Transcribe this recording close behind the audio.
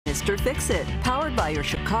Mr. Fix-It, powered by your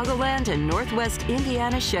Chicagoland and Northwest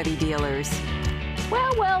Indiana Chevy dealers.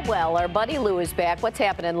 Well, well, well, our buddy Lou is back. What's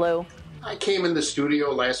happening, Lou? I came in the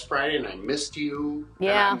studio last Friday and I missed you.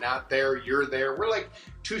 Yeah. And I'm not there, you're there. We're like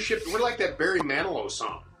two ships. We're like that Barry Manilow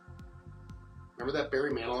song. Remember that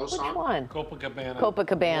Barry Manilow song? Which one? Copacabana.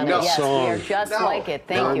 Copacabana. No. Yes, we are just No. like it.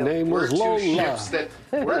 Thank Our you. name We're was two Lola.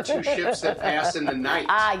 ships that pass in the night.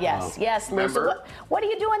 Ah, yes, yes, Lou. So Remember? what are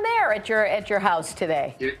you doing there at your house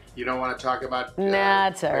today? You don't want to talk about Nah,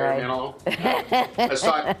 it's all Barry right.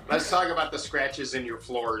 Manilow? Let's talk about the scratches in your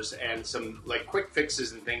floors and some like quick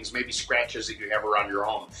fixes and things, maybe scratches that you have around your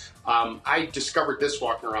home. I discovered this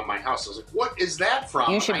walking around my house. I was like, what is that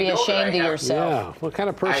from? You should be I know that ashamed I of have- yourself. Yeah. What kind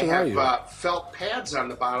of I person are you? have felt pads on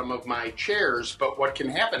the bottom of my chairs, but what can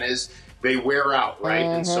happen is they wear out, right?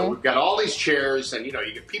 And so we've got all these chairs, and you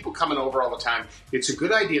get people coming over all the time. It's a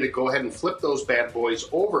good idea to go ahead and flip those bad boys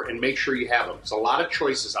over and make sure you have them. There's a lot of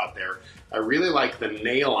choices out there. I really like the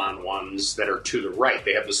nail-on ones that are to the right.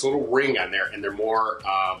 They have this little ring on there, and they're more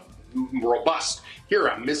robust. Here,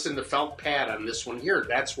 I'm missing the felt pad on this one here.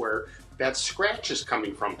 That's where that scratch is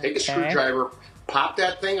coming from. Take a screwdriver, pop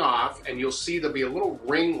that thing off, and you'll see there'll be a little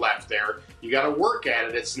ring left there. You got to work at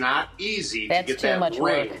it. It's not easy That's to get too that much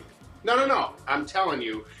ring. work. No. I'm telling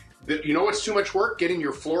you, you know what's too much work? Getting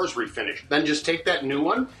your floors refinished. Then just take that new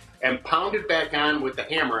one and pound it back on with the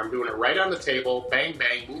hammer. I'm doing it right on the table. Bang,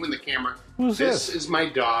 bang, moving the camera. Who's this? this? Is my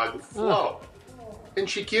dog, Flo. Isn't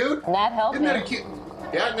she cute? That helped Isn't that me. a cute?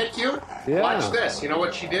 Yeah, isn't that cute? Yeah. Watch this. You know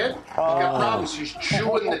what she did? She's got problems. She's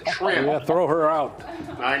chewing the trim. Yeah, throw her out.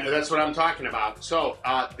 I know, that's what I'm talking about. So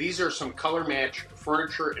these are some color match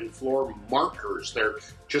furniture and floor markers. They're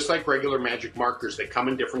just like regular magic markers. They come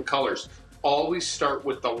in different colors. Always start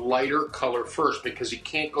with the lighter color first because you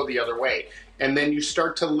can't go the other way. And then you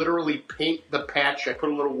start to literally paint the patch. I put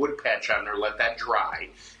a little wood patch on there, let that dry.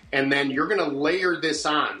 And then you're going to layer this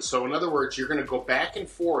on. So in other words, you're going to go back and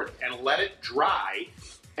forth and let it dry.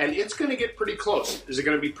 And it's going to get pretty close. Is it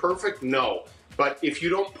going to be perfect? No. But if you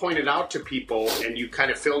don't point it out to people and you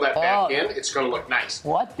kind of fill that back in, it's going to look nice.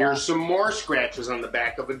 What the- Here's some more scratches on the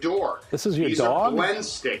back of a door. This is your These dog? are blend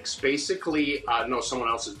sticks. Basically, no, someone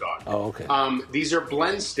else's dog. Oh, okay. These are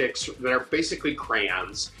blend sticks that are basically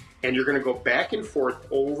crayons. And you're going to go back and forth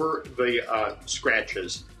over the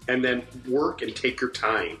scratches and then work and take your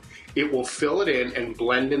time. It will fill it in and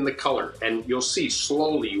blend in the color. And you'll see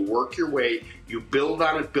slowly you work your way, you build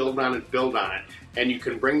on it, build on it, build on it. And you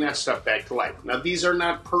can bring that stuff back to life. Now, these are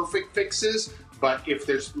not perfect fixes, but if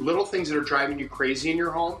there's little things that are driving you crazy in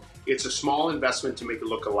your home, it's a small investment to make it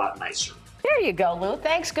look a lot nicer. There you go, Lou.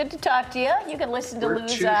 Thanks. Good to talk to you. You can listen to We're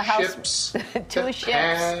Lou's two house. ships Two that ships.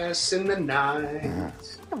 pass in the night.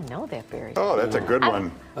 I don't know that, Barry. Oh, that's a good one.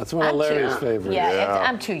 That's one of I'm Larry's too- favorites. Yeah, Yeah.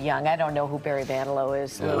 I'm too young. I don't know who Barry Manilow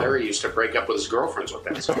is. Lou. Larry used to break up with his girlfriends with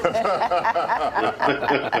that song.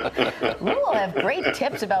 Lou will have great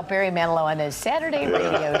tips about Barry Manilow on his Saturday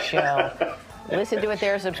radio show. Listen to it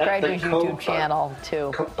there. Subscribe to his YouTube channel,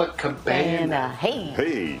 too. Copacabana. Hey,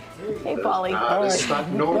 Hey. Paulie.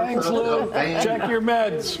 Thanks, Lou. Check your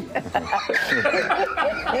meds.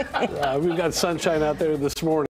 We've got sunshine out there this morning.